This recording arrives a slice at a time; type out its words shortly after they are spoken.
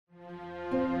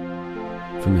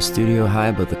From a studio high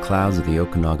above the clouds of the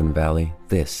Okanagan Valley,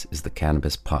 this is the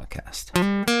Cannabis Podcast.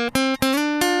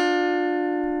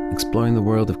 Exploring the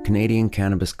world of Canadian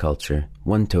cannabis culture,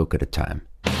 one toke at a time.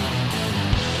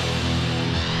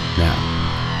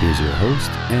 Now, here's your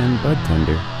host and bud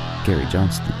tender, Gary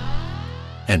Johnston.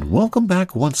 And welcome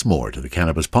back once more to the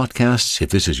Cannabis Podcast. If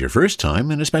this is your first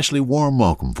time, an especially warm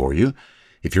welcome for you.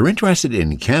 If you're interested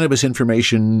in cannabis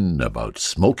information, about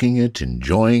smoking it,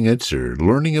 enjoying it, or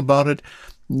learning about it,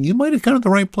 you might have come to the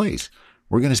right place.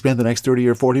 We're going to spend the next 30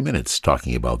 or 40 minutes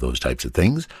talking about those types of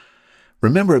things.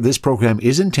 Remember, this program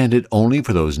is intended only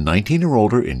for those 19 or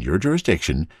older in your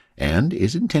jurisdiction and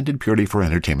is intended purely for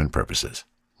entertainment purposes.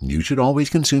 You should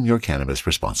always consume your cannabis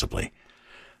responsibly.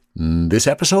 This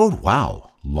episode,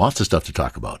 wow, lots of stuff to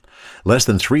talk about. Less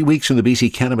than 3 weeks from the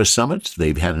BC Cannabis Summit,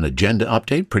 they've had an agenda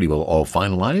update, pretty well all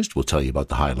finalized. We'll tell you about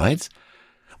the highlights.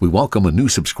 We welcome a new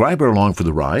subscriber along for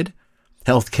the ride.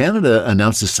 Health Canada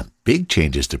announces some big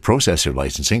changes to processor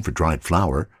licensing for dried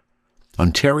flower.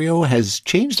 Ontario has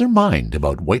changed their mind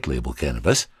about white label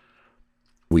cannabis.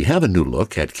 We have a new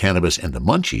look at cannabis and the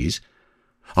munchies.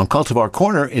 On Cultivar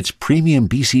Corner, it's premium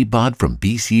BC bud from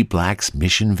BC Black's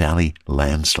Mission Valley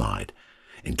landslide.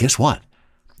 And guess what?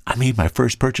 I made my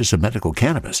first purchase of medical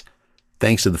cannabis,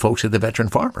 thanks to the folks at the Veteran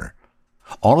Farmer.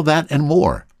 All of that and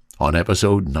more on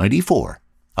episode 94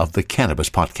 of the Cannabis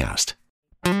Podcast.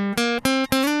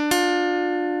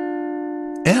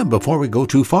 And before we go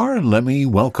too far, let me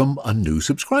welcome a new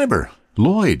subscriber,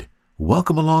 Lloyd.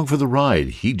 Welcome along for the ride.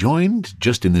 He joined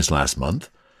just in this last month.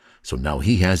 So now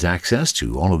he has access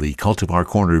to all of the Cultivar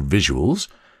Corner visuals,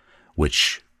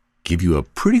 which give you a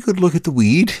pretty good look at the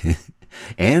weed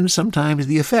and sometimes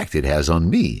the effect it has on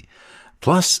me.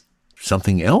 Plus,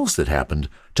 something else that happened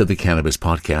to the Cannabis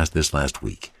Podcast this last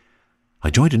week.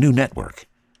 I joined a new network.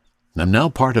 I'm now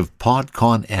part of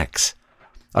PodConX,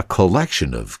 a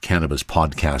collection of cannabis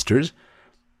podcasters.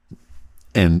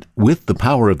 And with the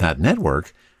power of that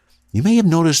network, you may have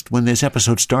noticed when this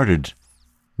episode started,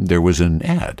 there was an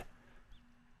ad.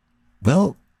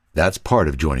 Well, that's part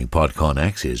of joining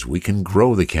PodConX is we can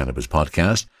grow the Cannabis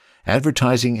Podcast.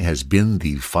 Advertising has been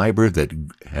the fiber that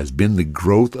has been the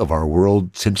growth of our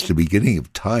world since the beginning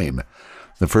of time.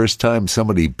 The first time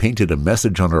somebody painted a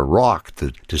message on a rock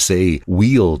to say,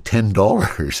 wheel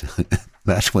 $10,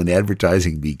 that's when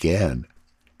advertising began.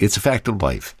 It's a fact of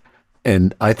life.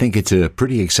 And I think it's a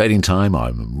pretty exciting time.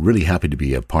 I'm really happy to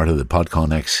be a part of the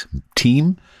PodConX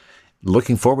team.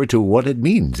 Looking forward to what it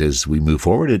means as we move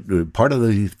forward. Part of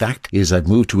the fact is I've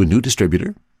moved to a new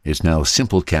distributor. It's now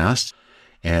Simplecast,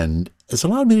 and it's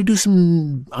allowed me to do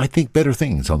some, I think, better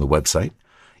things on the website.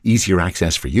 Easier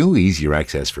access for you, easier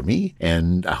access for me,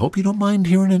 and I hope you don't mind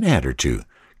hearing an ad or two,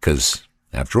 because,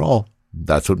 after all,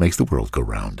 that's what makes the world go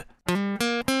round. From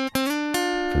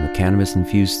the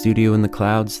cannabis-infused studio in the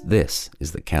clouds, this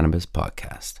is the Cannabis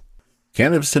Podcast.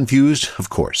 Cannabis-infused, of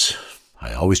course.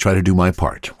 I always try to do my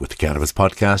part with the Cannabis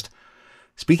Podcast.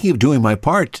 Speaking of doing my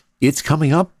part, it's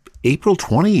coming up. April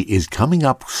 20 is coming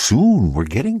up soon. We're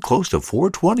getting close to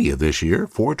 420 of this year,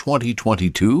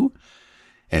 42022.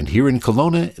 And here in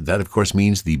Kelowna, that of course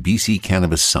means the BC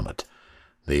Cannabis Summit.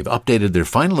 They've updated their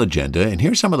final agenda, and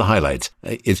here's some of the highlights.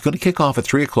 It's going to kick off at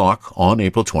 3 o'clock on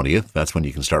April 20th. That's when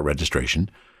you can start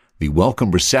registration. The welcome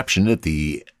reception at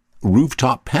the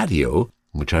rooftop patio,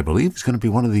 which I believe is going to be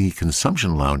one of the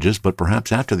consumption lounges, but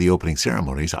perhaps after the opening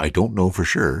ceremonies. I don't know for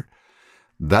sure.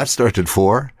 That starts at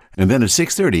 4. And then at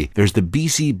 6:30, there's the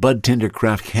BC Bud Tender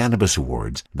Craft Cannabis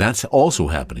Awards. That's also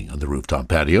happening on the rooftop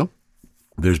patio.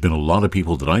 There's been a lot of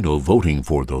people that I know voting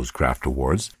for those craft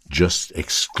awards, just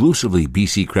exclusively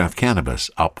BC Craft Cannabis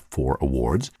up for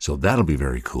awards. So that'll be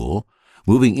very cool.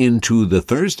 Moving into the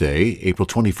Thursday, April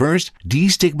 21st,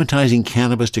 Destigmatizing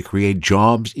Cannabis to Create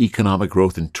Jobs, Economic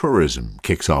Growth and Tourism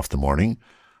kicks off the morning,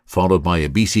 followed by a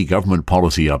BC government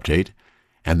policy update.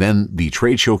 And then the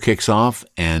trade show kicks off,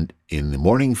 and in the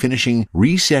morning finishing,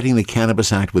 Resetting the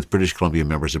Cannabis Act with British Columbia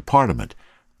members of Parliament.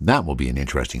 That will be an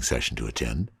interesting session to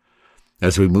attend.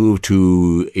 As we move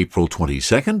to April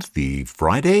 22nd, the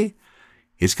Friday,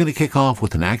 it's going to kick off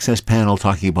with an access panel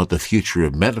talking about the future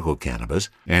of medical cannabis,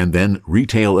 and then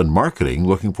retail and marketing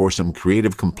looking for some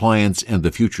creative compliance and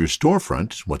the future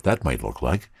storefront, what that might look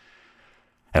like.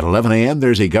 At 11 a.m.,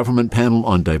 there's a government panel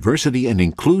on diversity and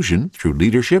inclusion through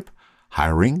leadership,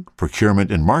 hiring,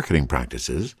 procurement, and marketing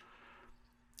practices.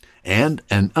 And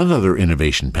another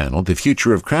innovation panel, the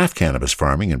future of craft cannabis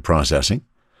farming and processing.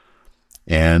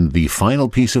 And the final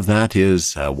piece of that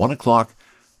is 1 o'clock,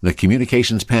 the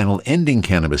communications panel, Ending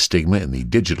Cannabis Stigma in the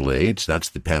Digital Age. That's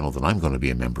the panel that I'm going to be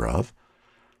a member of.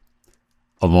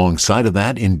 Alongside of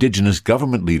that, Indigenous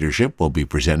government leadership will be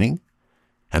presenting.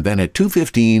 And then at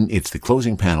 2:15, it's the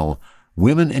closing panel,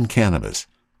 Women and Cannabis,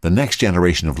 the next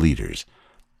generation of leaders.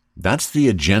 That's the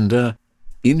agenda.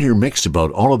 Intermixed about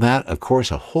all of that, of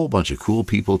course, a whole bunch of cool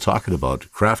people talking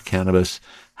about craft cannabis,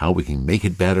 how we can make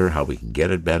it better, how we can get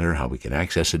it better, how we can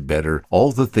access it better,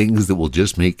 all the things that will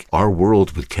just make our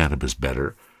world with cannabis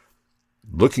better.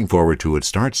 Looking forward to it.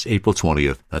 Starts April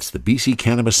 20th. That's the BC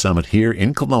Cannabis Summit here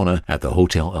in Kelowna at the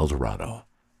Hotel El Dorado.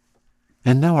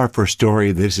 And now our first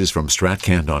story. This is from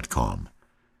stratcan.com.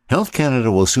 Health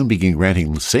Canada will soon begin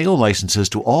granting sale licenses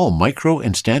to all micro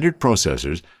and standard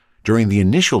processors during the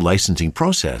initial licensing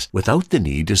process without the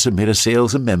need to submit a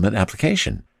sales amendment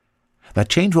application. That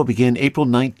change will begin April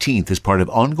 19th as part of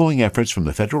ongoing efforts from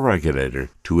the federal regulator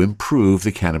to improve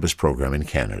the cannabis program in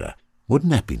Canada.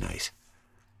 Wouldn't that be nice?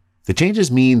 The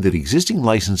changes mean that existing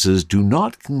licenses do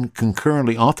not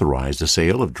concurrently authorize the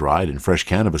sale of dried and fresh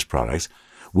cannabis products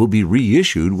will be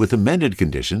reissued with amended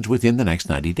conditions within the next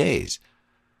 90 days.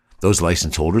 Those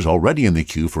license holders already in the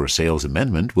queue for a sales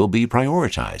amendment will be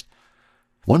prioritized.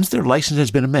 Once their license has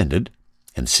been amended,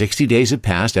 and 60 days have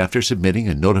passed after submitting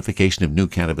a notification of new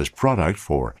cannabis product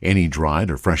for any dried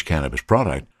or fresh cannabis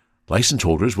product, license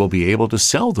holders will be able to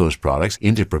sell those products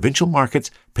into provincial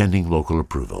markets pending local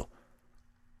approval.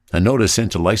 A notice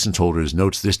sent to license holders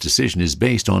notes this decision is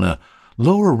based on a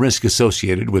lower risk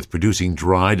associated with producing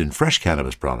dried and fresh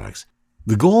cannabis products.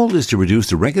 The goal is to reduce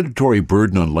the regulatory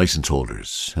burden on license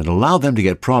holders and allow them to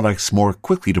get products more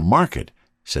quickly to market,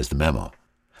 says the memo.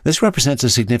 This represents a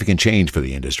significant change for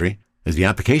the industry, as the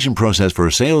application process for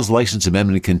a sales license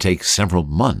amendment can take several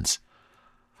months.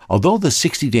 Although the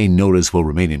 60-day notice will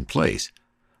remain in place,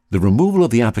 the removal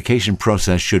of the application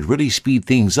process should really speed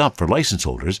things up for license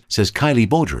holders, says Kylie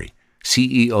Beaudry,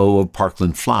 CEO of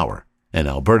Parkland Flower, an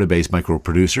Alberta-based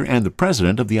micro-producer and the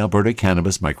president of the Alberta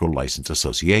Cannabis Micro-License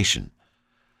Association.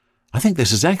 I think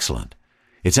this is excellent.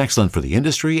 It's excellent for the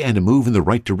industry and a move in the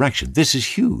right direction. This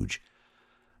is huge.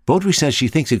 Beaudry says she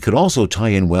thinks it could also tie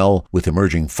in well with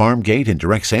emerging farm gate and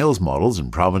direct sales models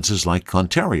in provinces like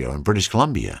Ontario and British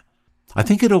Columbia. I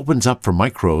think it opens up for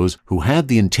micros who had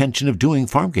the intention of doing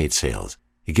farm gate sales.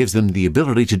 It gives them the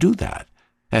ability to do that.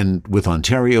 And with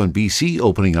Ontario and BC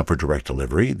opening up for direct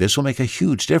delivery, this will make a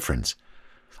huge difference.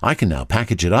 I can now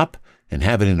package it up and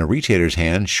have it in a retailer's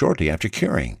hands shortly after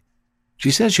curing. She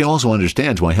says she also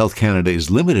understands why Health Canada is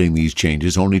limiting these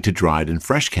changes only to dried and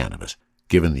fresh cannabis,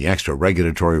 given the extra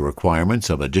regulatory requirements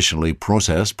of additionally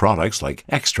processed products like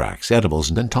extracts, edibles,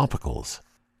 and topicals.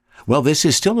 While this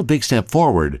is still a big step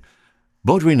forward,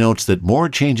 Beaudry notes that more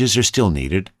changes are still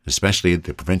needed, especially at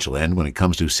the provincial end when it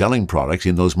comes to selling products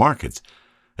in those markets,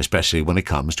 especially when it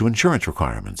comes to insurance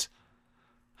requirements.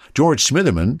 George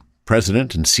Smitherman,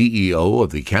 President and CEO of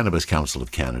the Cannabis Council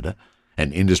of Canada,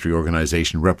 an industry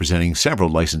organization representing several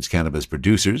licensed cannabis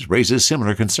producers, raises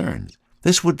similar concerns.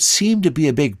 This would seem to be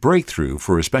a big breakthrough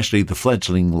for especially the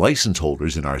fledgling license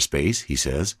holders in our space, he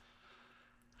says.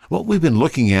 What we've been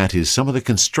looking at is some of the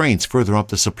constraints further up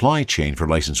the supply chain for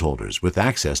license holders with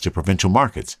access to provincial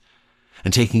markets,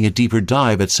 and taking a deeper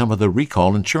dive at some of the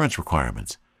recall insurance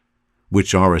requirements,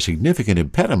 which are a significant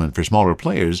impediment for smaller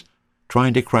players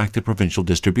trying to crack the provincial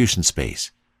distribution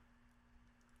space.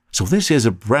 So this is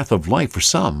a breath of life for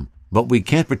some, but we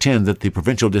can't pretend that the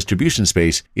provincial distribution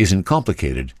space isn't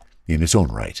complicated in its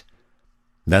own right.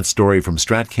 That story from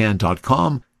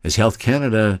stratcan.com as Health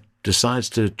Canada decides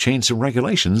to change some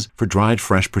regulations for dried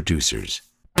fresh producers.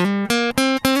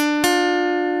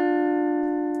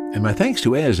 And my thanks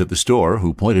to Ez at the store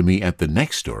who pointed me at the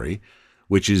next story,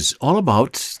 which is all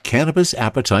about cannabis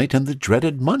appetite and the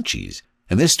dreaded munchies.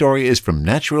 And this story is from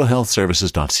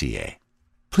naturalhealthservices.ca.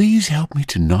 Please help me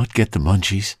to not get the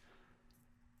munchies.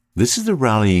 This is the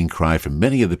rallying cry from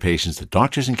many of the patients that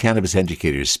doctors and cannabis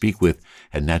educators speak with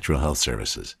at Natural Health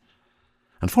Services.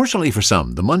 Unfortunately for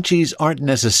some, the munchies aren't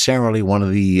necessarily one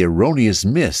of the erroneous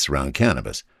myths around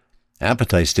cannabis.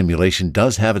 Appetite stimulation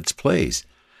does have its place,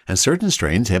 and certain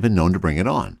strains have been known to bring it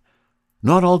on.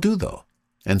 Not all do, though,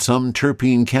 and some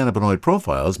terpene cannabinoid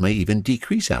profiles may even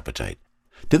decrease appetite.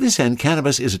 To this end,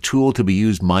 cannabis is a tool to be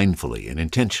used mindfully and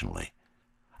intentionally.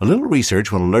 A little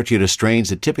research will alert you to strains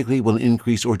that typically will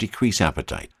increase or decrease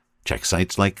appetite. Check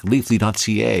sites like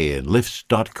leafly.ca and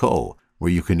lift.co,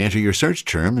 where you can enter your search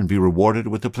term and be rewarded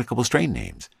with applicable strain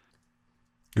names.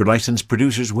 Your licensed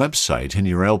producer's website and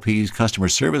your LP's customer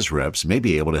service reps may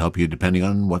be able to help you depending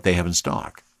on what they have in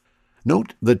stock.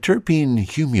 Note the terpene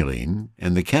humulene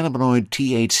and the cannabinoid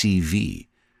THCV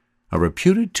are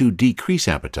reputed to decrease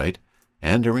appetite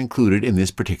and are included in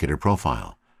this particular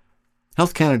profile.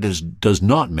 Health Canada does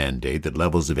not mandate that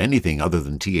levels of anything other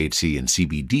than THC and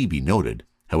CBD be noted.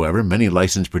 However, many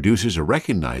licensed producers are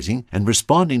recognizing and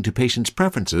responding to patients'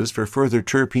 preferences for further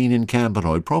terpene and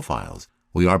cannabinoid profiles.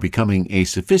 We are becoming a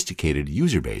sophisticated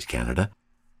user base, Canada.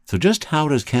 So just how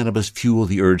does cannabis fuel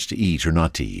the urge to eat or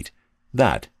not to eat?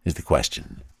 That is the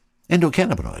question.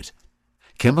 Endocannabinoids.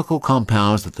 Chemical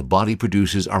compounds that the body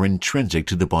produces are intrinsic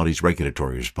to the body's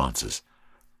regulatory responses,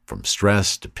 from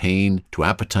stress to pain to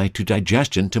appetite to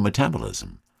digestion to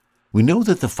metabolism. We know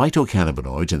that the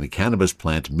phytocannabinoids in the cannabis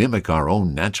plant mimic our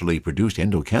own naturally produced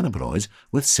endocannabinoids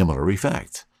with similar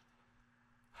effects.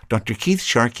 Dr. Keith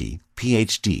Sharkey,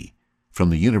 Ph.D., from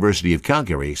the University of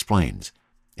Calgary explains,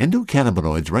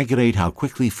 endocannabinoids regulate how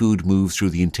quickly food moves through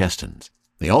the intestines.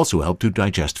 They also help to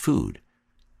digest food.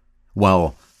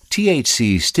 While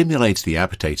THC stimulates the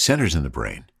appetite centers in the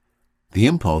brain, the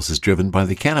impulse is driven by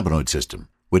the cannabinoid system,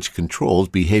 which controls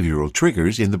behavioral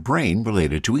triggers in the brain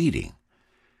related to eating.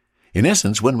 In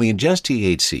essence, when we ingest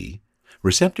THC,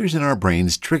 receptors in our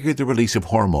brains trigger the release of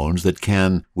hormones that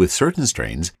can, with certain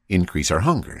strains, increase our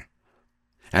hunger.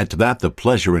 Add to that the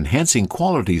pleasure-enhancing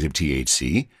qualities of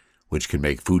THC, which can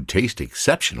make food taste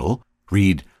exceptional.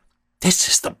 Read, "This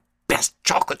is the best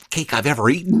chocolate cake I've ever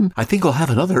eaten. I think I'll have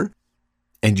another."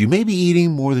 And you may be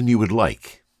eating more than you would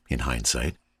like, in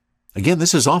hindsight. Again,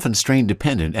 this is often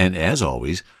strain-dependent, and as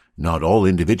always, not all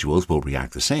individuals will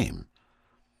react the same.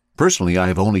 Personally, I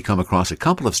have only come across a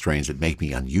couple of strains that make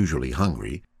me unusually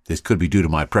hungry. This could be due to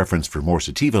my preference for more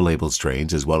sativa-labeled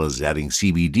strains, as well as adding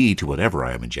CBD to whatever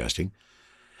I am ingesting.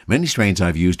 Many strains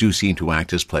I've used do seem to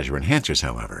act as pleasure enhancers,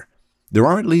 however. There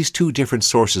are at least two different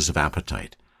sources of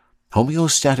appetite.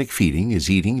 Homeostatic feeding is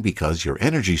eating because your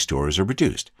energy stores are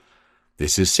reduced.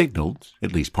 This is signaled,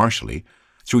 at least partially,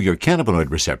 through your cannabinoid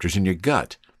receptors in your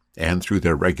gut, and through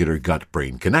their regular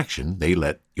gut-brain connection, they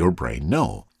let your brain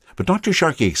know. But Dr.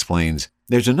 Sharkey explains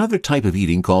there's another type of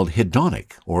eating called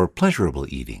hedonic, or pleasurable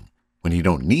eating, when you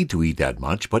don't need to eat that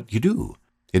much, but you do.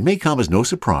 It may come as no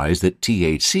surprise that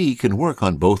THC can work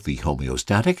on both the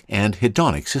homeostatic and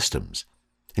hedonic systems.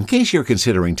 In case you're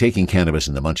considering taking cannabis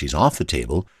and the munchies off the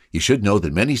table, you should know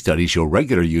that many studies show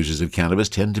regular users of cannabis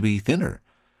tend to be thinner.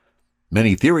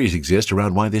 Many theories exist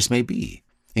around why this may be,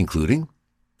 including,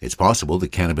 it's possible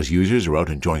that cannabis users are out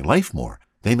enjoying life more.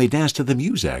 They may dance to the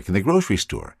music in the grocery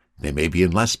store. They may be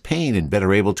in less pain and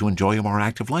better able to enjoy a more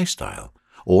active lifestyle.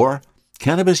 Or,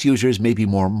 cannabis users may be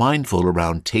more mindful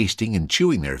around tasting and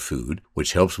chewing their food,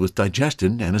 which helps with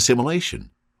digestion and assimilation.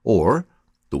 Or,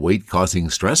 the weight-causing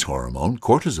stress hormone,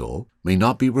 cortisol, may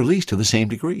not be released to the same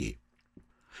degree.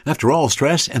 After all,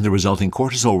 stress and the resulting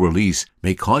cortisol release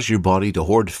may cause your body to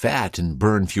hoard fat and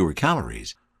burn fewer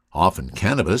calories. Often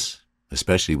cannabis,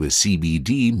 especially with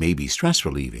CBD, may be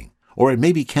stress-relieving, or it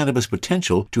may be cannabis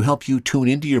potential to help you tune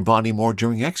into your body more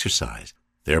during exercise,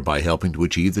 thereby helping to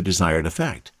achieve the desired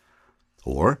effect.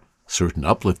 Or certain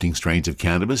uplifting strains of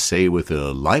cannabis, say with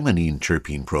a limonene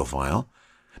terpene profile,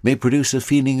 may produce a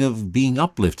feeling of being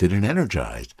uplifted and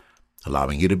energized,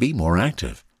 allowing you to be more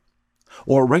active.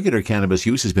 Or regular cannabis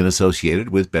use has been associated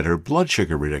with better blood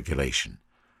sugar regulation.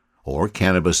 Or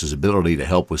cannabis's ability to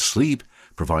help with sleep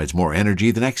provides more energy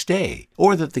the next day.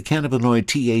 Or that the cannabinoid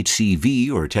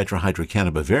THCV or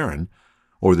tetrahydrocannabivarin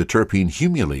or the terpene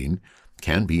humulene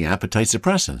can be appetite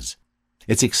suppressants.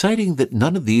 It's exciting that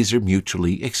none of these are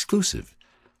mutually exclusive.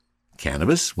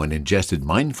 Cannabis, when ingested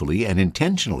mindfully and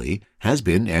intentionally, has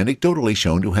been anecdotally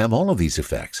shown to have all of these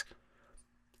effects.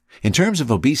 In terms of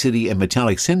obesity and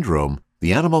metabolic syndrome,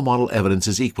 the animal model evidence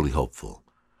is equally hopeful.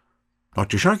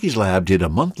 Dr. Sharkey's lab did a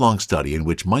month-long study in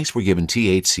which mice were given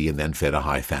THC and then fed a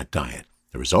high-fat diet.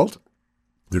 The result?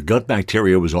 Their gut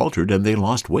bacteria was altered and they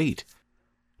lost weight.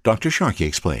 Dr. Sharkey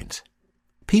explains,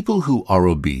 people who are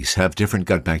obese have different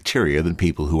gut bacteria than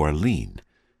people who are lean.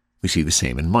 We see the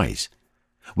same in mice.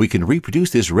 We can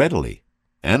reproduce this readily.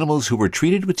 Animals who were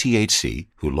treated with THC,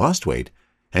 who lost weight,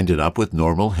 ended up with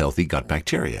normal, healthy gut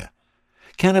bacteria.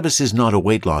 Cannabis is not a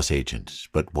weight loss agent,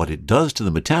 but what it does to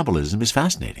the metabolism is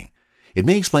fascinating. It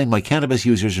may explain why cannabis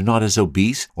users are not as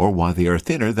obese or why they are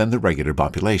thinner than the regular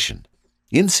population.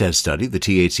 In said study, the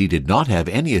THC did not have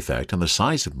any effect on the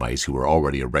size of mice who were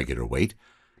already a regular weight,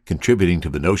 contributing to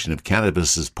the notion of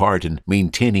cannabis's part in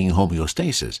maintaining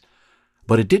homeostasis.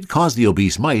 But it did cause the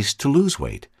obese mice to lose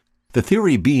weight. The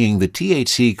theory being that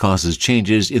THC causes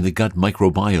changes in the gut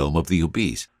microbiome of the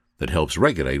obese that helps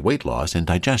regulate weight loss and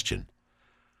digestion.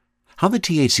 How the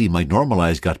THC might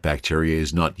normalize gut bacteria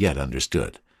is not yet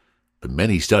understood, but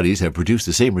many studies have produced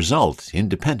the same result,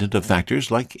 independent of factors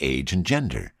like age and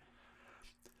gender.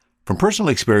 From personal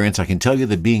experience, I can tell you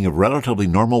that being a relatively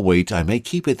normal weight, I may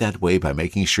keep it that way by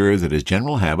making sure that as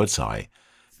general habits, I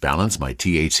balance my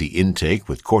THC intake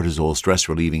with cortisol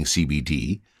stress-relieving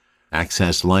CBD,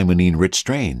 access limonene-rich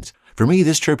strains. For me,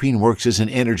 this terpene works as an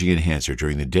energy enhancer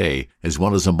during the day, as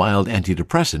well as a mild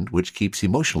antidepressant which keeps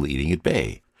emotional eating at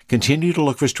bay. Continue to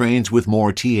look for strains with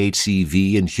more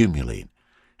THCV and humulene,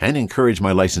 and encourage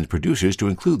my licensed producers to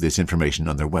include this information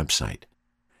on their website.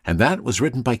 And that was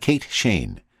written by Kate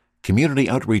Shane, Community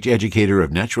Outreach Educator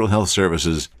of Natural Health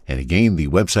Services, and again, the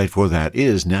website for that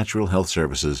is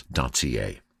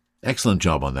naturalhealthservices.ca. Excellent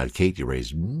job on that, Kate. You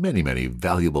raised many, many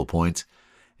valuable points,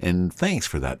 and thanks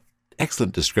for that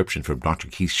excellent description from Dr.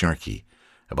 Keith Sharkey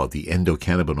about the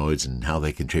endocannabinoids and how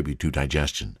they contribute to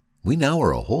digestion. We now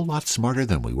are a whole lot smarter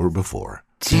than we were before.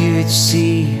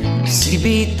 THC,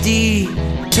 CBD,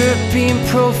 terpene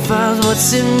profiles,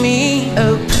 what's in me?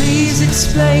 Oh, please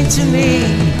explain to me.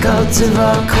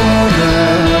 Cultivar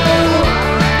Corner,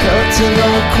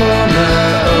 Cultivar Corner,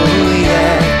 oh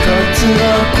yeah.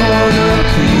 Cultivar Corner,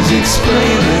 please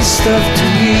explain this stuff to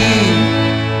me.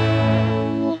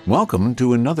 Welcome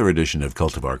to another edition of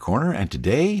Cultivar Corner, and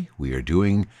today we are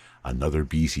doing another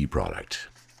BC product.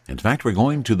 In fact, we're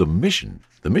going to the Mission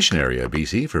area of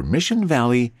BC for Mission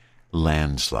Valley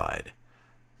Landslide.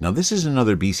 Now, this is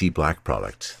another BC Black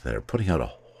product. They're putting out a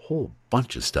whole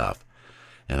bunch of stuff,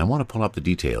 and I want to pull up the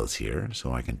details here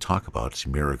so I can talk about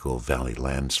Miracle Valley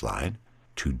Landslide.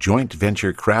 To Joint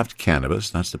Venture Craft Cannabis,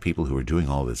 that's the people who are doing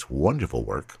all this wonderful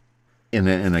work. And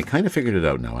I kind of figured it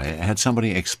out now. I had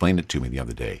somebody explain it to me the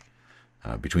other day,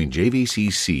 between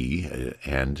JVCC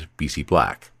and BC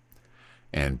Black.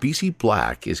 And BC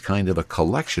Black is kind of a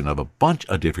collection of a bunch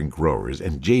of different growers,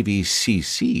 and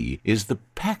JVCC is the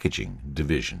packaging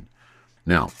division.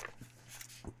 Now,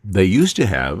 they used to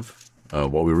have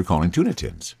what we were calling tuna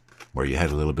tins, where you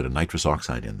had a little bit of nitrous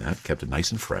oxide in that, kept it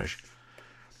nice and fresh.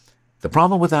 The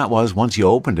problem with that was once you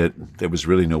opened it, there was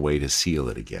really no way to seal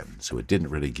it again, so it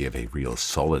didn't really give a real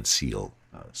solid seal,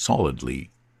 solidly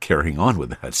carrying on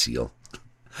with that seal.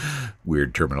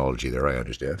 Weird terminology there, I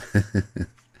understand.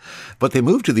 But they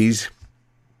moved to these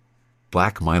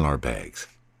black Mylar bags.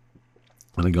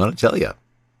 And I got to tell you,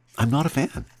 I'm not a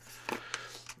fan.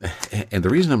 And the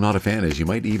reason I'm not a fan is you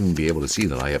might even be able to see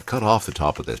that I have cut off the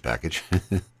top of this package.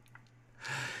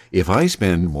 If I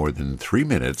spend more than 3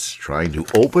 minutes trying to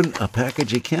open a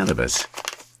package of cannabis,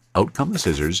 out come the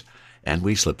scissors, and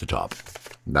we slip the top.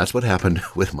 That's what happened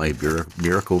with my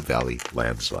Miracle Valley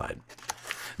Landslide.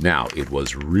 Now, it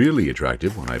was really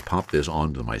attractive when I popped this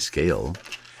onto my scale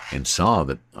and saw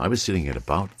that I was sitting at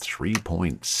about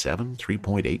 3.7,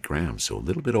 3.8 grams, so a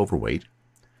little bit overweight.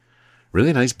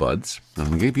 Really nice buds. I'm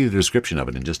going to give you the description of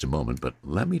it in just a moment, but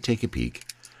let me take a peek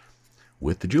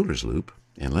with the jeweler's loop,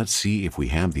 and let's see if we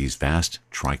have these vast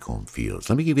trichome fields.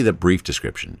 Let me give you the brief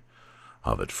description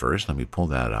of it first. Let me pull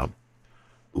that up.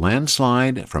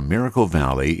 Landslide from Miracle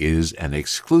Valley is an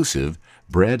exclusive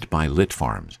bred by Lit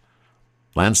Farms.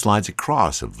 Landslide's a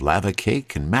cross of lava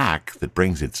cake and mac that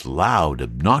brings its loud,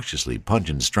 obnoxiously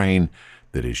pungent strain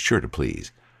that is sure to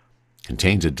please.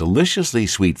 Contains a deliciously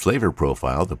sweet flavor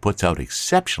profile that puts out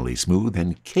exceptionally smooth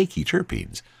and cakey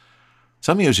terpenes.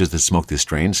 Some users that smoke this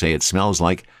strain say it smells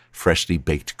like freshly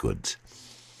baked goods.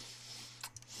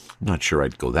 I'm not sure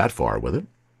I'd go that far with it.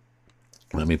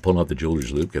 Let me pull out the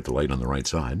jeweler's loop, get the light on the right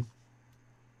side,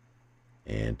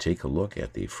 and take a look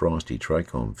at the frosty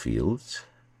trichome fields.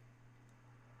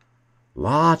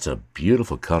 Lots of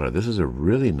beautiful color. This is a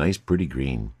really nice, pretty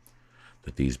green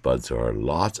that these buds are.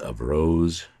 Lots of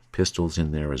rose pistils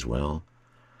in there as well.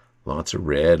 Lots of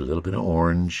red, a little bit of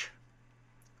orange.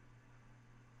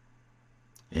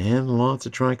 And lots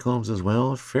of trichomes as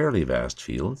well. Fairly vast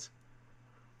fields.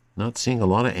 Not seeing a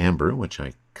lot of amber, which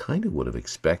I kind of would have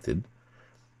expected,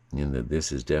 in that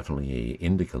this is definitely a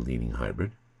indica-leaning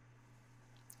hybrid.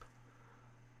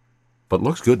 But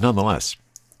looks good nonetheless.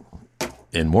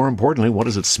 And more importantly, what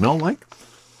does it smell like?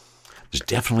 There's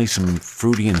definitely some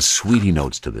fruity and sweety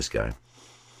notes to this guy,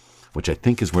 which I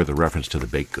think is where the reference to the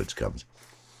baked goods comes.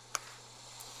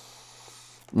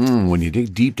 When you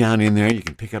dig deep down in there, you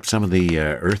can pick up some of the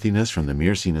earthiness from the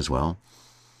myrcene as well.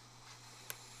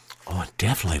 Oh,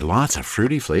 definitely lots of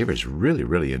fruity flavors. Really,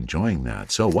 really enjoying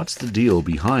that. So what's the deal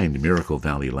behind Miracle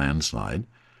Valley Landslide?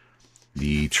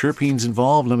 The terpenes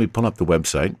involved, let me pull up the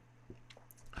website.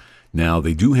 Now,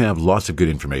 they do have lots of good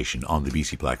information on the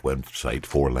BC Black website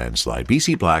for Landslide.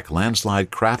 BC Black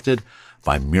Landslide, crafted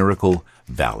by Miracle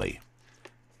Valley.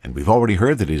 And we've already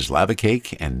heard that it is lava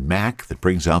cake and mac that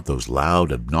brings out those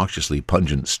loud, obnoxiously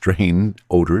pungent strain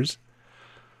odors.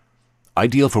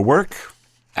 Ideal for work,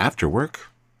 after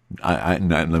work, Let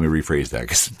me rephrase that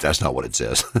because that's not what it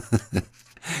says.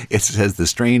 It says the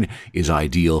strain is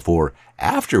ideal for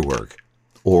after work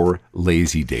or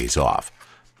lazy days off.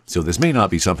 So this may not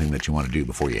be something that you want to do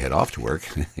before you head off to work,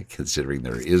 considering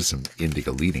there is some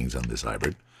indica leanings on this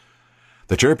hybrid.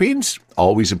 The terpenes,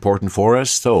 always important for us,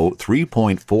 so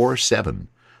 3.47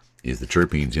 is the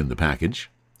terpenes in the package.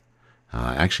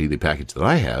 Actually, the package that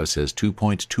I have says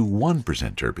 2.21%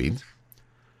 terpenes.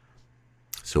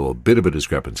 So a bit of a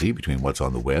discrepancy between what's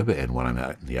on the web and what I'm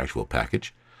at in the actual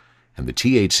package. And the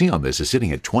THC on this is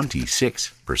sitting at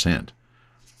 26%.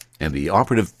 And the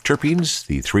operative terpenes,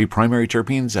 the three primary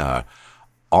terpenes,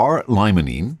 are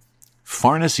limonene,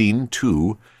 farnesene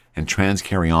 2, and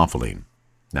transcaryophyllene.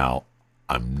 Now,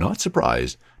 I'm not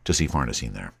surprised to see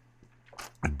farnesene there.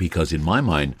 Because in my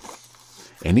mind,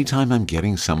 anytime I'm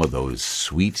getting some of those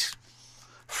sweet,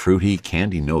 fruity,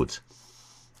 candy notes,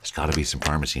 there's got to be some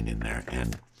farnesene in there.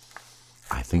 And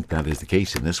I think that is the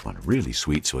case in this one. Really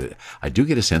sweet. So I do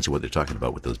get a sense of what they're talking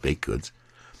about with those baked goods.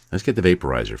 Let's get the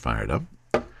vaporizer fired up.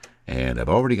 And I've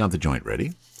already got the joint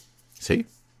ready. See?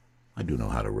 I do know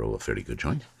how to roll a fairly good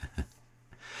joint.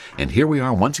 And here we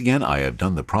are. Once again, I have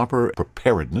done the proper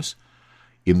preparedness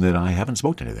in that I haven't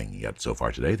smoked anything yet so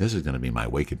far today. This is going to be my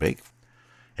wake and bake.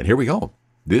 And here we go.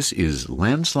 This is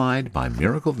Landslide by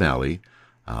Miracle Valley,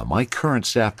 my current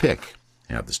staff pick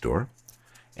at the store.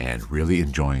 And really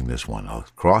enjoying this one. A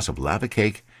cross of lava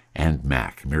cake and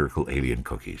Mac, Miracle Alien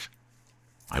Cookies.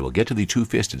 I will get to the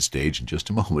two-fisted stage in just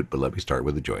a moment, but let me start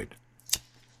with the joint.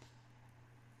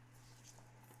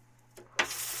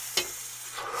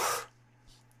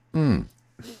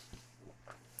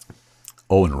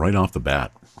 Oh, and right off the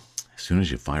bat, as soon as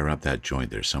you fire up that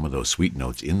joint, there's some of those sweet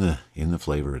notes in the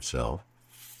flavor itself.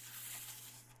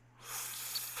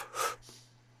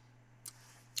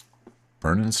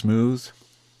 Burning smooth.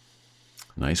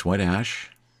 Nice white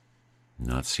ash.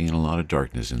 Not seeing a lot of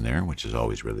darkness in there, which is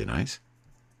always really nice.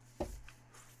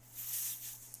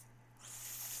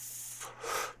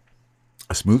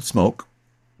 A smooth smoke.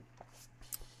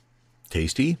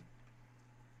 Tasty.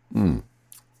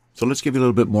 So let's give you a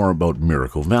little bit more about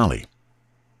Miracle Valley.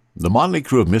 The motley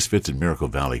crew of misfits in Miracle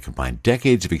Valley combine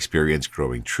decades of experience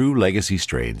growing true legacy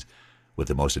strains with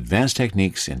the most advanced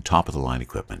techniques and top-of-the-line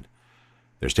equipment.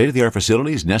 Their state-of-the-art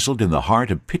facility is nestled in the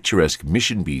heart of picturesque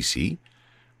Mission, BC,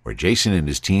 where Jason and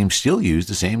his team still use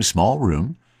the same small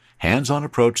room, hands-on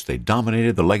approach they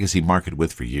dominated the legacy market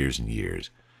with for years and years.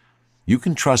 You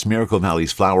can trust Miracle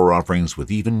Valley's flower offerings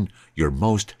with even your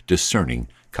most discerning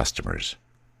customers.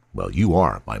 Well, you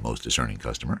are my most discerning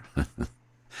customer,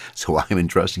 so I'm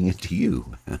entrusting it to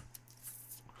you.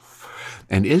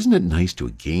 And isn't it nice to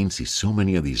again see so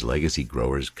many of these legacy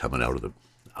growers coming out of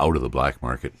the black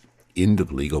market into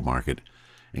the legal market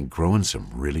and growing some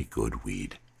really good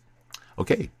weed?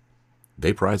 Okay,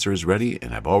 vaporizer is ready,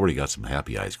 and I've already got some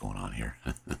happy eyes going on here.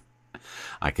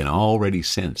 I can already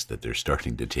sense that they're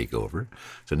starting to take over.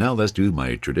 So now let's do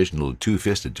my traditional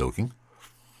two-fisted toking.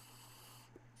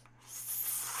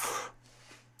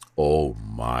 Oh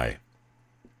my.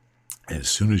 As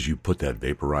soon as you put that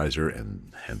vaporizer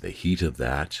and the heat of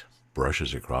that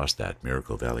brushes across that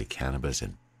Miracle Valley cannabis,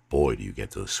 and boy, do you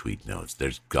get those sweet notes.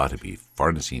 There's got to be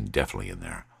farnesene definitely in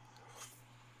there.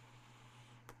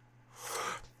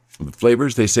 The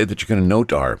flavors they say that you're going to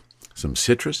note are some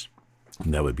citrus.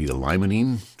 And that would be the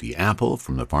limonene, the apple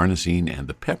from the farnesene, and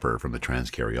the pepper from the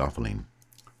transcaryophyllene.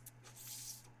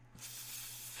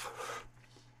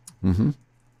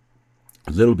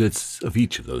 Little bits of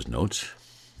each of those notes.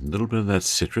 A little bit of that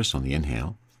citrus on the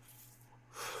inhale.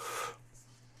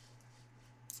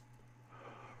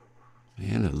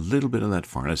 And a little bit of that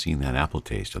farnesene, that apple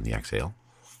taste on the exhale.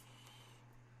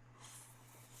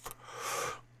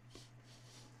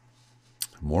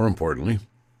 More importantly,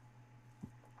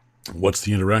 what's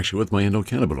the interaction with my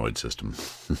endocannabinoid system?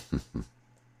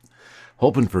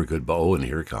 Hoping for a good bow, and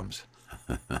here it comes.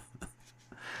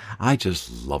 I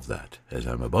just love that. As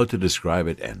I'm about to describe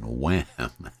it, and wham,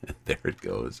 there it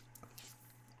goes.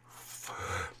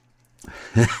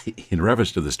 In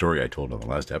reference to the story I told on the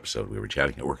last episode, we were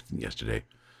chatting at work yesterday.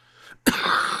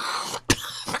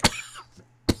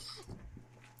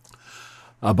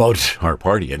 About our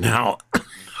party, and now,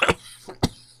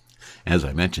 as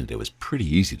I mentioned, it was pretty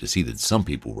easy to see that some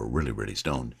people were really, really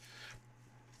stoned.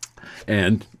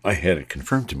 And I had it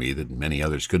confirmed to me that many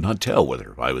others could not tell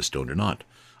whether I was stoned or not.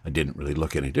 I didn't really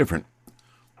look any different.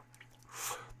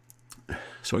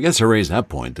 So I guess I raised that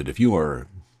point that if you are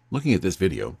looking at this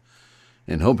video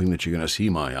and hoping that you're going to see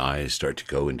my eyes start to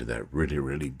go into that really,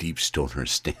 really deep stoner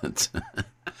stance,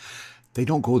 they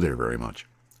don't go there very much.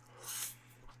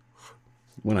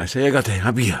 When I say I got the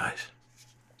happy eyes,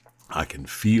 I can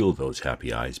feel those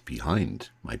happy eyes behind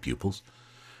my pupils.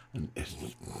 And it's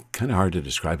kind of hard to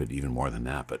describe it even more than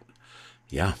that, but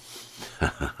yeah,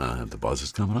 the buzz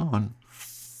is coming on.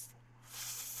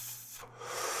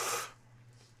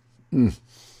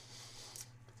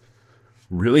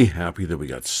 Really happy that we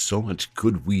got so much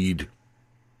good weed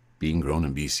being grown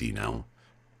in BC now.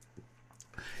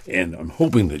 And I'm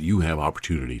hoping that you have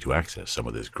opportunity to access some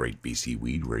of this great BC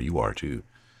weed where you are too.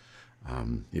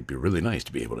 It'd be really nice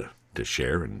to be able to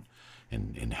share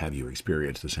and have you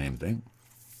experience the same thing.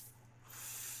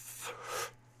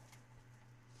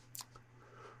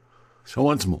 So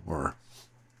once more,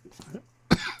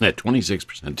 at 26%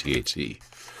 THC.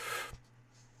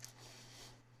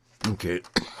 Okay.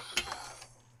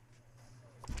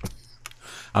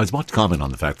 I was about to comment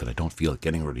on the fact that I don't feel it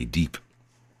getting really deep.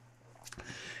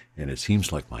 And it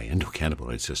seems like my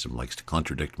endocannabinoid system likes to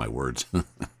contradict my words.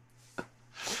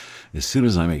 As soon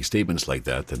as I make statements like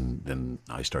that, then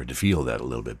I start to feel that a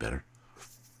little bit better.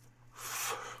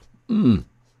 I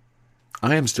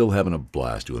am still having a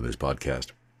blast doing this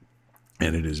podcast.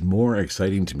 And it is more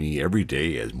exciting to me every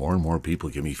day as more and more people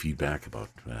give me feedback about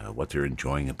what they're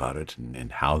enjoying about it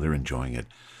and how they're enjoying it.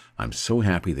 I'm so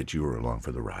happy that you are along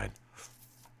for the ride.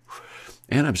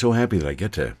 And I'm so happy that I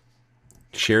get to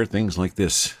share things like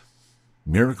this.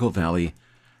 Miracle Valley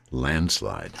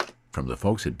Landslide from the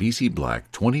folks at BC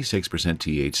Black, 26%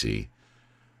 THC,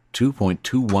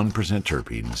 2.21%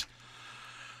 terpenes.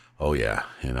 Oh yeah,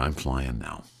 and I'm flying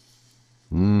now.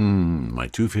 My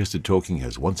two-fisted toking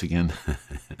has once again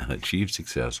achieved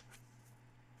success.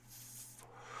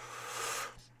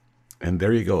 And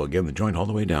there you go. Again, the joint all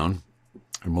the way down,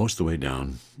 or most of the way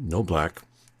down. No black,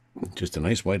 just a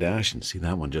nice white ash. And see,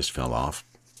 that one just fell off.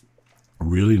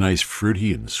 Really nice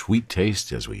fruity and sweet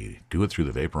taste as we do it through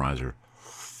the vaporizer.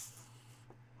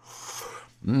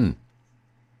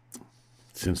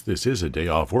 Since this is a day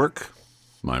off work,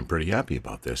 I'm pretty happy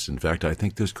about this. In fact, I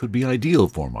think this could be ideal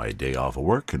for my day off of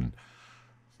work, and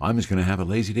I'm just going to have a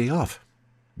lazy day off.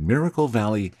 Miracle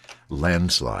Valley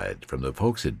Landslide from the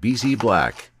folks at BC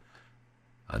Black.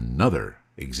 Another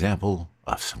example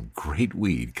of some great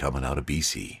weed coming out of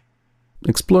BC.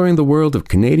 Exploring the world of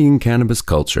Canadian cannabis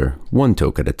culture, one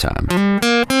toke at a time.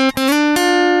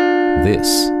 This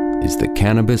is the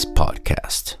Cannabis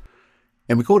Podcast.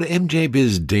 And we go to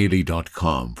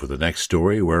mjbizdaily.com for the next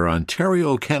story, where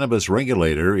Ontario cannabis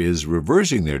regulator is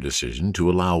reversing their decision to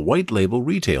allow white label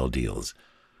retail deals.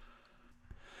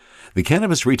 The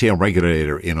cannabis retail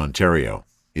regulator in Ontario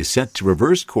is set to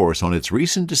reverse course on its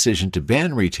recent decision to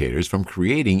ban retailers from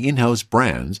creating in-house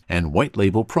brands and white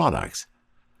label products.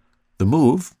 The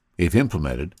move, if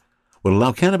implemented, would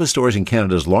allow cannabis stores in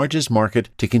Canada's largest market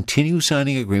to continue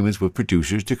signing agreements with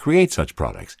producers to create such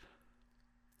products.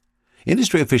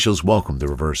 Industry officials welcomed the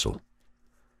reversal.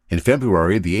 In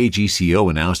February, the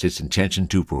AGCO announced its intention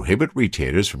to prohibit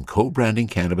retailers from co-branding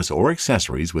cannabis or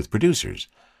accessories with producers.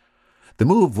 The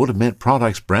move would have meant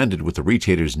products branded with the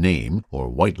retailer's name or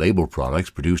white label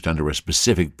products produced under a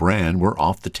specific brand were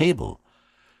off the table.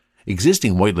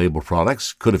 Existing white label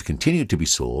products could have continued to be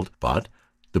sold, but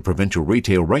the provincial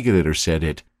retail regulator said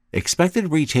it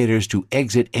expected retailers to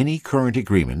exit any current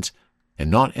agreements and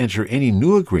not enter any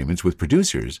new agreements with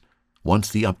producers once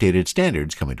the updated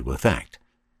standards come into effect.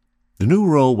 The new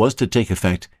rule was to take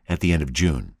effect at the end of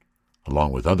June,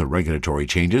 along with other regulatory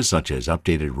changes such as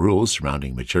updated rules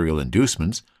surrounding material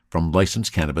inducements from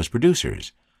licensed cannabis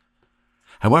producers.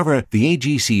 However, the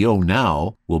AGCO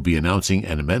now will be announcing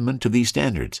an amendment to these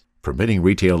standards, permitting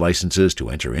retail licenses to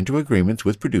enter into agreements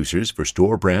with producers for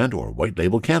store brand or white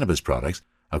label cannabis products,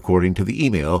 according to the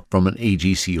email from an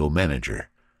AGCO manager.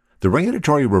 The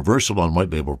regulatory reversal on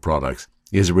white label products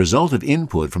is a result of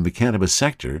input from the cannabis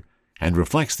sector and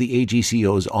reflects the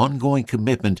AGCO's ongoing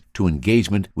commitment to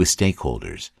engagement with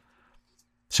stakeholders.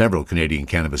 Several Canadian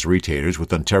cannabis retailers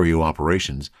with Ontario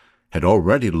operations had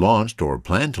already launched or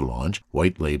planned to launch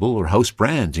white label or house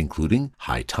brands, including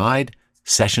High Tide,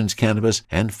 Sessions Cannabis,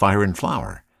 and Fire and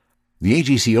Flower. The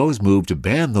AGCO's move to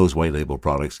ban those white label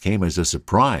products came as a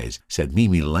surprise, said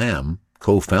Mimi Lam,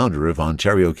 co-founder of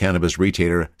Ontario cannabis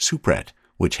retailer Supret,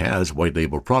 which has white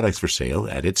label products for sale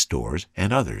at its stores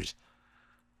and others.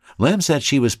 Lam said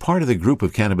she was part of the group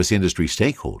of cannabis industry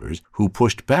stakeholders who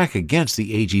pushed back against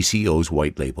the AGCO's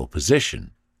white label position.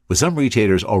 With some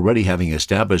retailers already having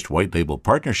established white label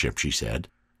partnerships, she said,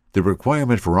 the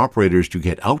requirement for operators to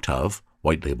get out of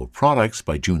white label products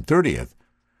by June 30th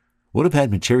would have had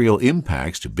material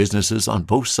impacts to businesses on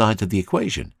both sides of the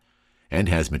equation, and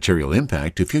has material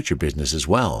impact to future business as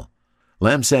well.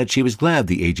 Lam said she was glad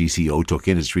the AGCO took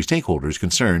industry stakeholders'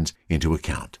 concerns into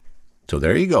account. So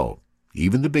there you go.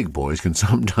 even the big boys can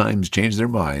sometimes change their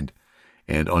mind,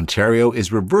 and Ontario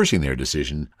is reversing their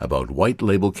decision about white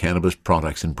label cannabis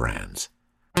products and brands.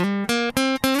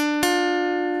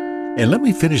 And let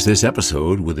me finish this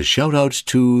episode with a shout out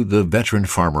to the Veteran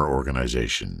Farmer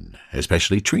Organization,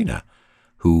 especially Trina,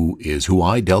 who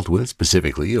I dealt with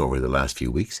specifically over the last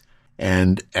few weeks.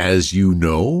 And as you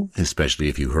know, especially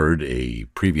if you heard a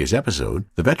previous episode,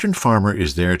 the Veteran Farmer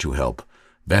is there to help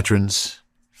veterans,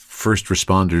 first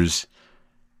responders,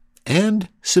 and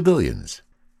civilians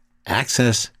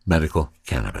access medical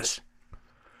cannabis.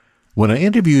 When I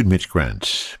interviewed Mitch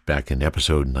Grant back in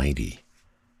episode 90,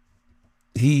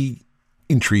 he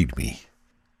intrigued me.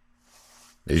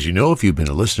 As you know, if you've been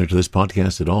a listener to this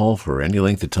podcast at all for any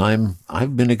length of time,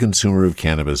 I've been a consumer of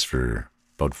cannabis for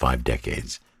about 5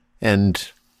 decades.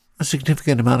 And a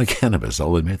significant amount of cannabis,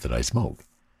 I'll admit that I smoke.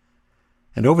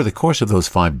 And over the course of those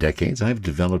 5 decades, I've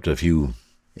developed a few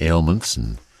ailments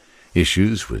and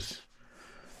issues with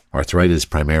arthritis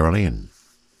primarily in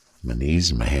my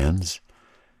knees and my hands.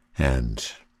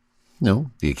 And,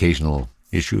 the occasional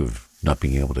issue of not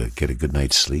being able to get a good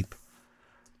night's sleep.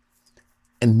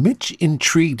 And Mitch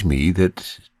intrigued me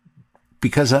that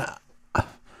because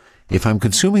if I'm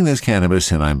consuming this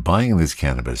cannabis and I'm buying this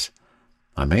cannabis,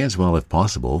 I may as well, if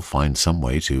possible, find some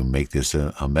way to make this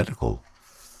a medical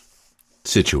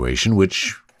situation,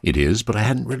 which it is, but I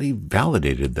hadn't really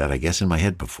validated that, I guess, in my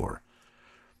head before.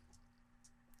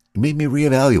 It made me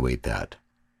reevaluate that.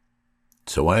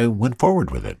 So I went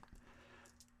forward with it.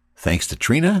 Thanks to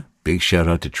Trina, big shout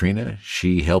out to Trina.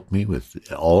 She helped me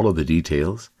with all of the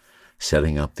details,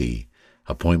 setting up the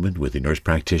appointment with the nurse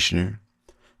practitioner,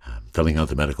 filling out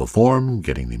the medical form,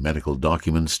 getting the medical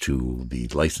documents to the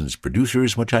licensed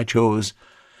producers, which I chose,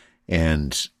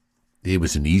 and it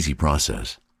was an easy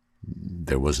process.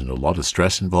 There wasn't a lot of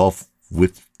stress involved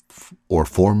with or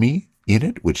for me in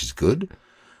it, which is good,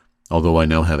 although I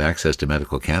now have access to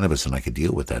medical cannabis and I could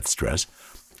deal with that stress.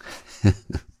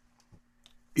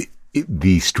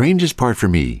 The strangest part for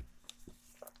me,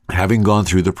 having gone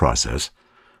through the process,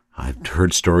 I've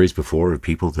heard stories before of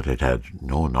people that had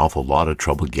an awful lot of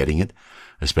trouble getting it,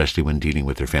 especially when dealing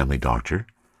with their family doctor.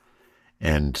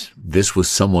 And this was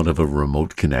somewhat of a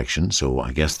remote connection, so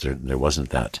I guess there wasn't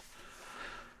that,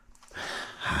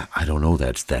 I don't know,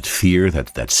 that fear,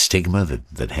 that stigma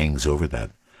that hangs over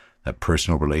that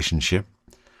personal relationship.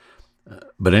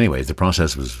 But anyways, the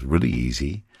process was really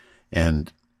easy.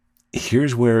 And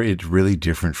here's where it's really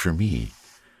different for me.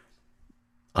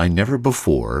 I never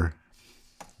before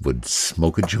would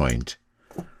smoke a joint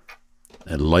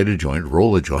and light a joint,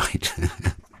 roll a joint.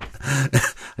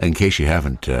 In case you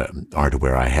aren't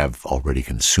aware, I have already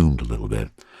consumed a little bit,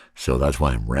 so that's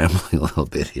why I'm rambling a little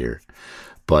bit here.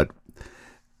 But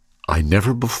I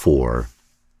never before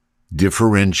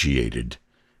differentiated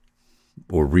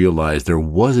or realized there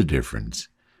was a difference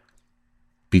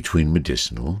between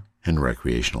medicinal and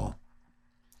recreational.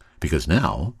 Because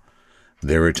now,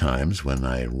 there are times when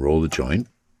I roll a joint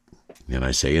and I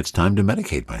say it's time to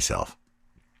medicate myself.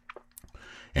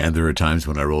 And there are times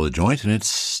when I roll a joint and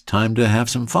it's time to have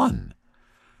some fun.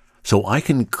 So I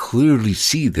can clearly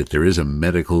see that there is a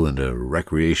medical and a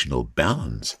recreational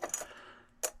balance.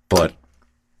 But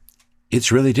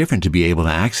it's really different to be able to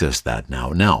access that now.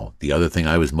 Now, the other thing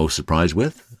I was most surprised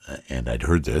with, and I'd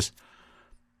heard this,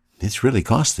 it's really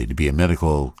costly to be a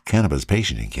medical cannabis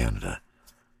patient in Canada.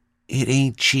 It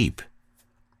ain't cheap.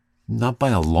 Not by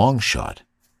a long shot.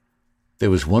 There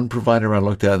was one provider I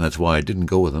looked at, and that's why I didn't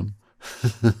go with them.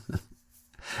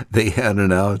 They had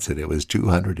an ounce, and it was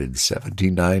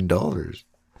 $279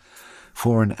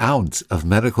 for an ounce of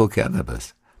medical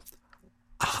cannabis.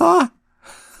 Huh?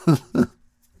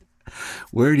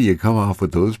 Where do you come off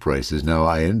with those prices? Now,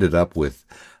 I ended up with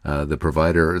the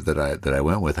provider that I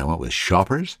went with. I went with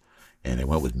Shoppers, and I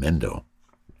went with Mendo.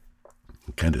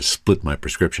 Kind of split my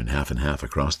prescription half and half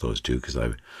across those two because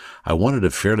I wanted a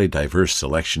fairly diverse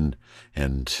selection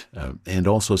and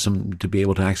also to be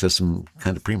able to access some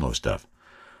kind of primo stuff.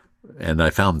 And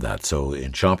I found that. So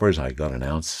in Shoppers, I got an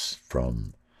ounce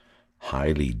from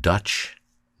Highly Dutch,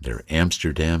 their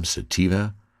Amsterdam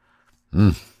Sativa.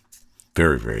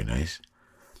 Very, very nice.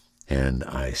 And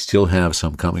I still have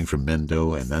some coming from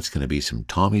Mendo, and that's going to be some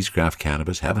Tommy's Craft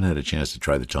Cannabis. Haven't had a chance to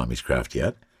try the Tommy's Craft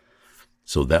yet.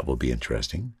 So that will be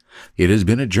interesting. It has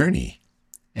been a journey,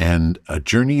 and a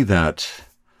journey that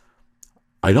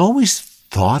I'd always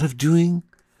thought of doing.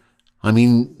 I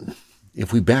mean,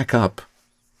 if we back up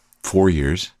 4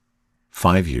 years,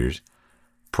 5 years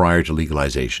prior to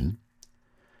legalization,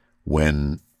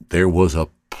 when there was a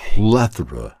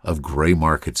plethora of gray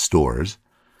market stores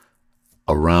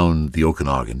around the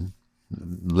Okanagan,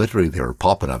 Literally, they were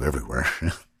popping up everywhere.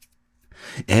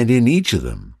 And in each of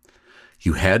them,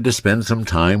 you had to spend some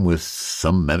time with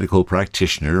some medical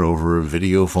practitioner over a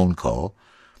video phone call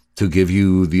to give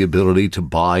you the ability to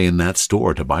buy in that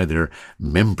store, to buy their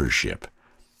membership.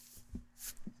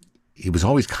 It was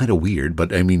always kind of weird,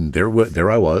 but I mean,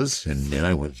 there I was, and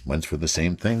I went for the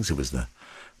same things. It was the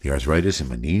arthritis in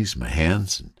my knees, my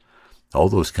hands, and all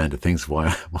those kind of things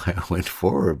why I went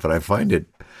forward. But I find it,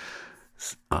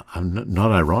 I'm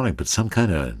not ironic, but some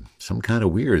kind of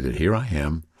weird that here I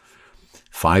am,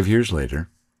 5 years later,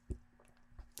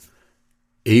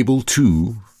 able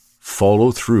to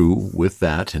follow through with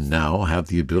that, and now have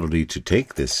the ability to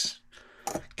take this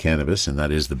cannabis, and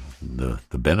that is the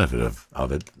benefit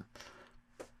of it.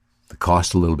 The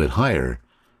cost a little bit higher,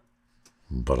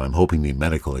 but I'm hoping the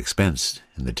medical expense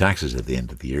and the taxes at the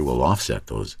end of the year will offset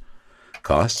those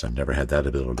costs. I've never had that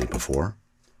ability before.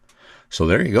 So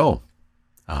there you go.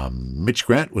 Mitch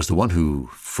Grant was the one who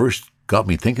first got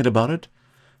me thinking about it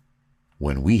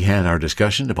when we had our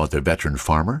discussion about the veteran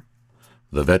farmer.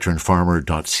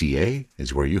 Theveteranfarmer.ca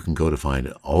is where you can go to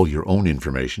find all your own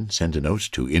information. Send a note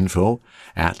to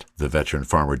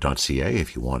info@theveteranfarmer.ca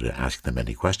if you want to ask them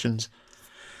any questions.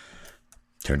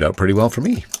 Turned out pretty well for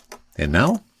me. And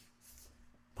now,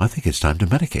 I think it's time to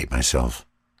medicate myself.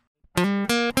 From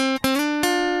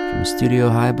a studio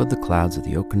high above the clouds of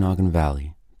the Okanagan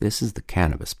Valley, this is the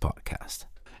Cannabis Podcast.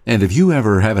 And if you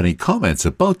ever have any comments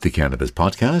about the Cannabis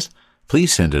Podcast,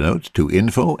 please send a note to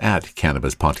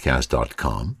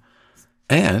info@cannabispodcast.com.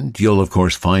 And you'll, of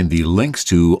course, find the links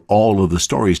to all of the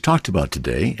stories talked about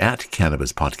today at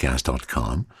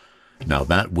cannabispodcast.com. Now,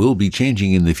 that will be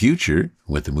changing in the future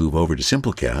with the move over to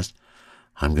Simplecast.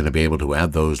 I'm going to be able to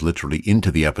add those literally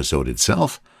into the episode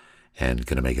itself, and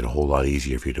going to make it a whole lot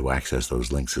easier for you to access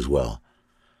those links as well.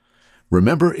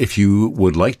 Remember, if you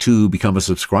would like to become a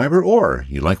subscriber, or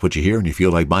you like what you hear and you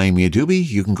feel like buying me a doobie,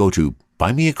 you can go to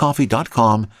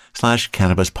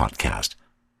buymeacoffee.com/cannabispodcast.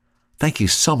 Thank you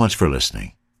so much for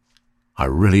listening. I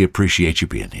really appreciate you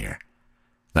being here.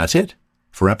 That's it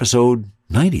for episode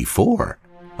 94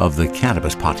 of the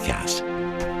Cannabis Podcast.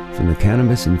 From the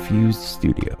cannabis-infused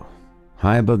studio,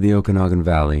 high above the Okanagan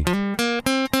Valley,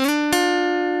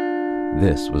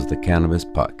 this was the Cannabis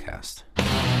Podcast.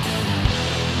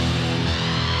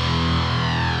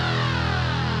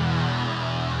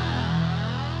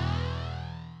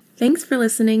 Thanks for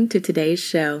listening to today's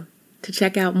show. To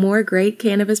check out more great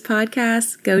cannabis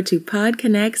podcasts, go to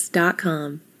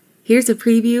podconnects.com. Here's a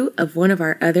preview of one of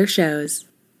our other shows.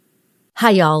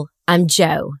 Hi, y'all. I'm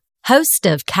Jo, host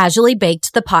of Casually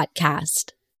Baked, the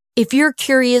podcast. If you're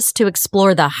curious to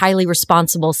explore the highly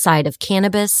responsible side of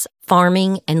cannabis,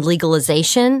 farming, and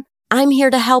legalization, I'm here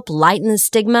to help lighten the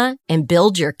stigma and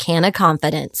build your canna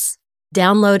confidence.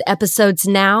 Download episodes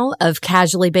now of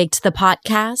Casually Baked, the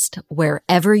podcast,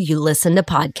 wherever you listen to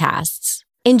podcasts.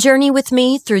 And journey with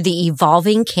me through the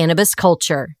evolving cannabis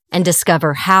culture and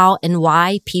discover how and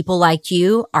why people like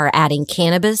you are adding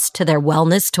cannabis to their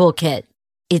wellness toolkit.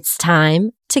 It's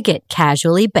time to get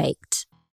casually baked.